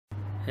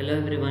Hello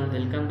everyone,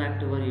 welcome back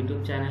to our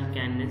YouTube channel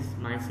CAD NEST.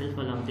 Myself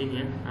Allauddin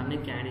here. I'm a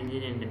CAD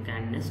engineer in the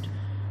CAD NEST.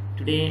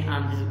 Today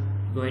I'm just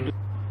going to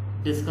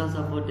discuss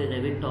about the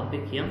Revit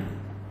topic here.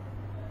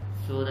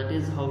 So that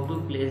is how to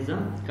place the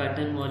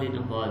curtain wall in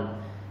a wall.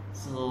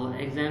 So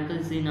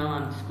example, see now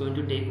I'm just going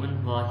to take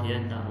one wall here.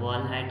 The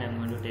wall height I'm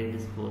going to take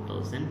this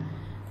 4000.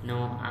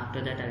 Now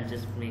after that I'll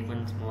just make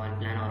one small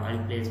plan, or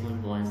I'll place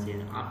one walls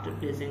here. After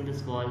placing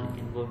this wall you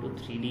can go to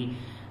 3D,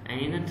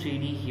 and in a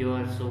 3D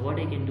here, so what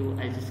I can do,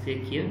 I'll just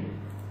click here.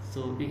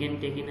 So you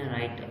can take in a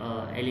right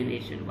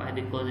elevation. Why?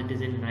 Because it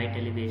is in right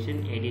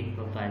elevation, edit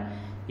profile.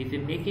 If you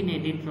make an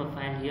edit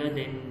profile here,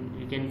 then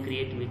you can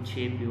create which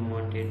shape you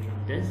want it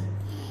from this.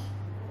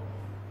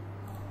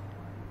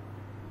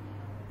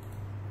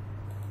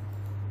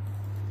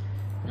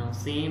 Now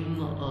same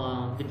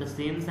with the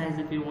same size,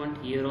 if you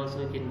want here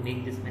also you can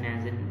make this one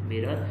as a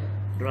mirror,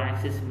 draw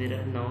axis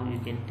mirror. Now you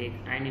can take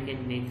and you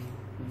can make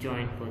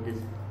joint for this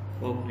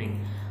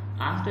opening.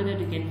 After that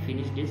you can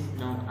finish this.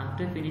 Now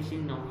after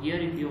finishing, now here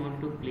if you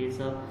want to place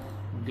a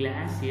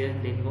glass here,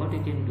 then what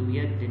you can do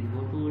here, then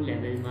go to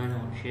level 1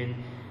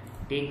 option,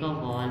 take a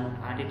wall,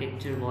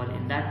 architecture wall.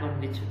 In that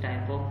one, which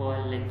type of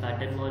wall, like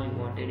curtain wall you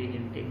wanted, you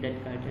can take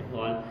that curtain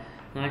wall.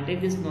 Now I'll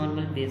take this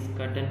normal base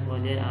curtain wall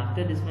here.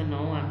 After this one,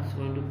 now I'm just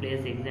going to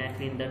place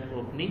exactly in that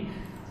opening.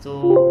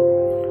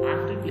 So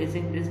after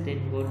placing this,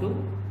 then go to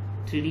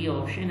 3D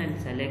option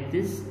and select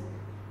this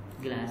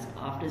glass.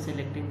 After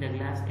selecting the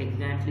glass,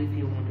 exactly if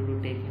you wanted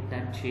to take in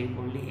that shape,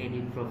 only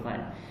edit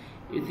profile.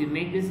 If you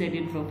make this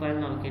edit profile,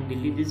 now you can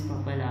delete this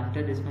profile.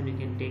 After this one, you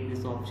can take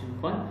this option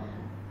called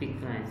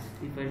pick lines.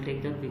 If I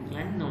take the pick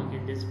line, now you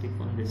can just pick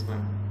on this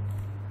one.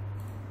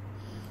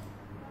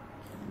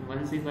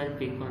 Once if I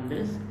pick on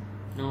this,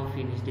 now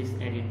finish this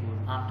edit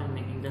mode. After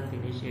making the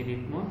finish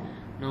edit mode,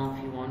 now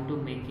if you want to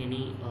make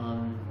any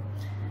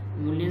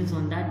mullions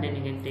on that, then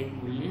you can take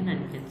mullion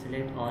and you can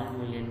select all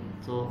mullion.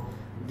 So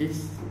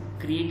this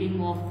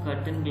creating of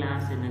curtain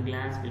glass in a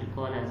glass will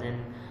call as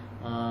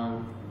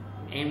an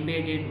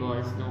embedded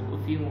walls. Now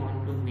if you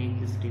want to make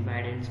this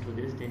dividends to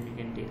this, then you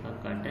can take a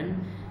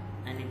curtain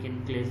and you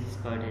can place this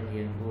curtain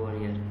here, over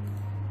here.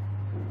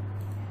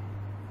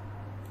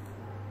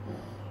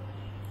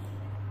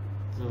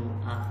 So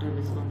after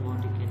this one,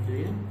 what you can do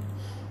here,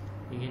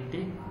 you can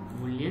take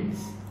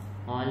mullions,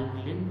 all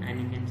mullion, and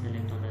you can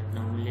select on that.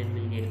 Now mullion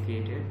will get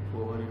created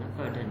over in a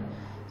curtain.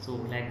 So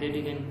like that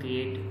you can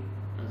create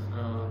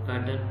a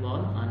curtain wall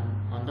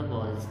on the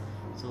walls.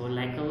 So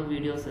like our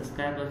video,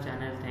 subscribe our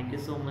channel. Thank you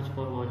so much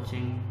for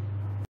watching.